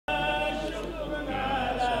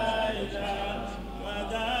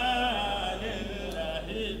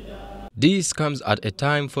This comes at a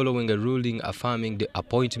time following a ruling affirming the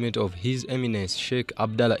appointment of His Eminence Sheikh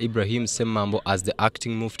Abdallah Ssemambo as the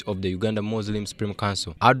acting Mufti of the Uganda Muslim Supreme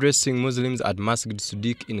Council. Addressing Muslims at Masjid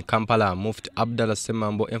Sudiq in Kampala, Mufti Abdallah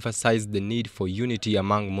Ssemambo emphasized the need for unity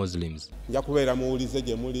among Muslims. Njakubeera muwulize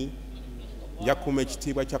gye muli, njakuuma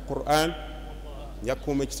ekitiibwa kya Quran,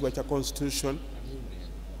 njakuuma ekitiibwa kya Constitution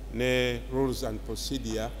ne rules and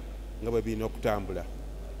procedure nga bwe birina okutambula.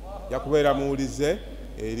 Njakubeera muwulize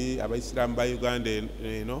eri abaisiramu ba Uganda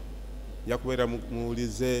eno, njakubeera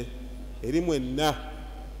muwulize eri mwenna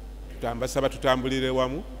tutambasaba tutambulire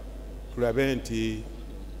wamu tulabe nti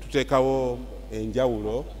tuteekawo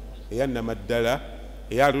enjawulo eyannamaddala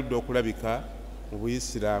eyaludde okulabika mu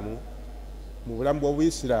Buyisiraamu, mu bulamu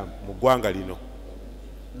bw'Obuyisiraamu mu ggwanga lino.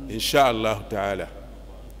 Inshallah taala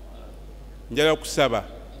njala okusaba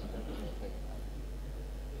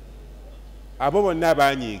abo bonna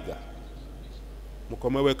abanyiiga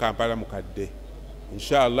mukomewe Kampala mukadde.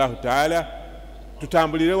 Inshallah taala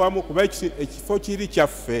tutambulire wamu kuba ekifo kiri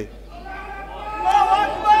kyaffe,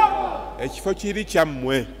 ekifo kiri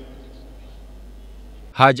kyammwe.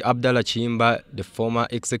 Haj Abdallah Chimba, the former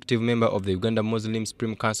executive member of the Uganda Muslim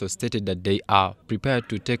Supreme Council, stated that they are prepared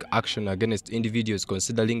to take action against individuals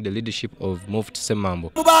considering the leadership of Mufti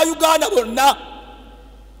Ssemambo.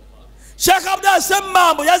 Sheikh Abdallah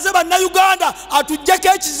Ssemambo yazze bannayuganda atuggyeko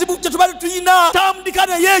ekizibu kye tubadde tuyina tambulika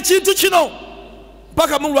naye ekintu kino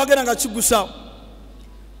mpaka mu lwagenda nga kigusa.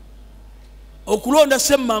 Okulonda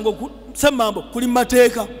Ssemambo kuli mu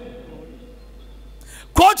mateeka.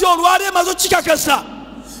 Kooti olwali emaze okikakasa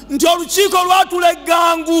nti olukiiko lwatula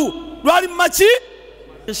eggangu lwali mu maki.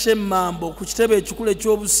 Ssemambo ku kitebe ekikulu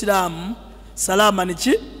eky'Obusiraamu salama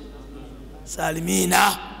niki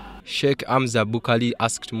salimiina. Sheikh Amza Bukali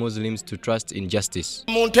asked Muslims to trust in justice.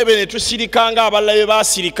 Mu ntebe ne tusirikanga abalabe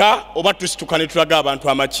basirika oba tusituka ne tulaga abantu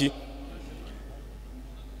amaki.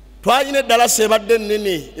 Twalina eddalasa ebadde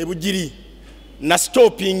nnene ebugiri na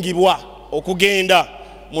stoppingibwa okugenda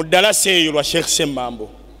mu ddalasa eyo lwa Sheikh Ssemambo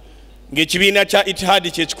ng'ekibiina kya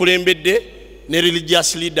Itihadi kye kikulembedde ne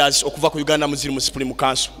religious leaders okuva ku Uganda Muslim Supreme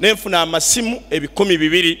Council nenfuna amasimu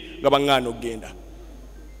 200 nga baŋŋaana okugenda.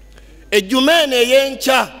 Ejjumeene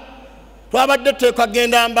ey'enkya twabadde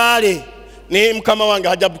twekagenda Mbale ne mukama wange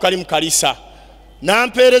Hajja Bukali Mukalisa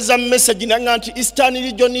nampeereza message nanga nti Eastern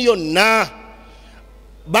Region yonna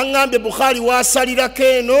baŋŋambye Bukhari waasalirako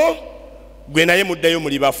eno gwe naye muddayo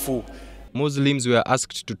muli bafu. Muslims were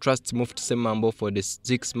asked to trust Mufti Ssemambo for the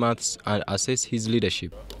 6 months and assess his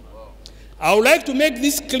leadership. I would like to make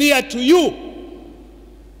this clear to you.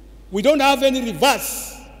 We don't have any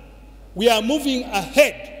reverse. We are moving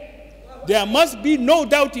ahead. There must be no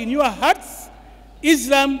doubt in your hearts.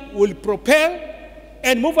 Islam will propel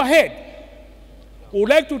and move ahead. We would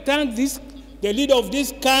like to thank the leader of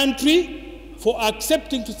this country for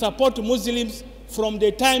accepting to support Muslims from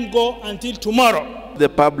the time go until tomorrow. The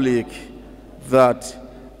public that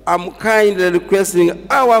I'm kindly requesting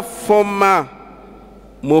our former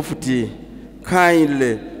Mufti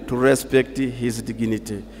kindly to respect his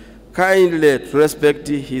dignity, kindly to respect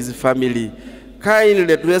his family,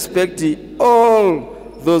 kindly to respect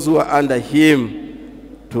all those who are under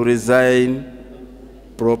him to resign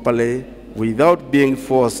properly without being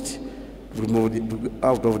forced to remove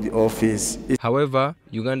out of the office. However,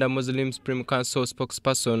 Uganda Muslim Supreme Council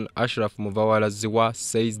spokesperson Ashraf Muvawala Ziwa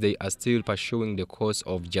says they are still pursuing the cause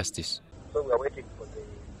of justice. So we are waiting for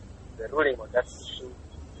the ruling on that issue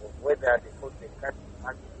of whether the court can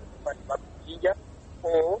hand the party back to Jinja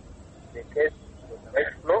or the case on the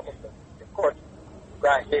right floor of the court to go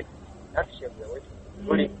ahead. That issue we are waiting for the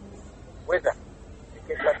ruling whether the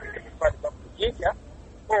case can be referred back to Jinja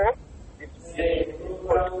or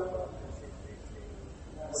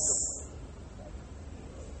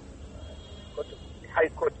the High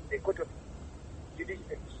Court, the Court of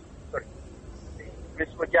Judicial, sorry, the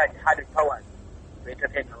principal judge had the powers to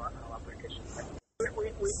entertain our application.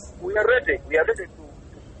 We are ready. We are ready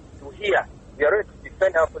to hear. We are ready to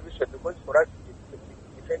defend our position because for us it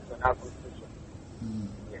depends on our constitution.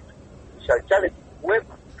 Yes. We shall challenge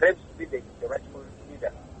whoever claims to be the rightful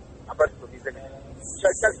leader apart from his enemies. We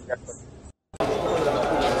shall challenge that person.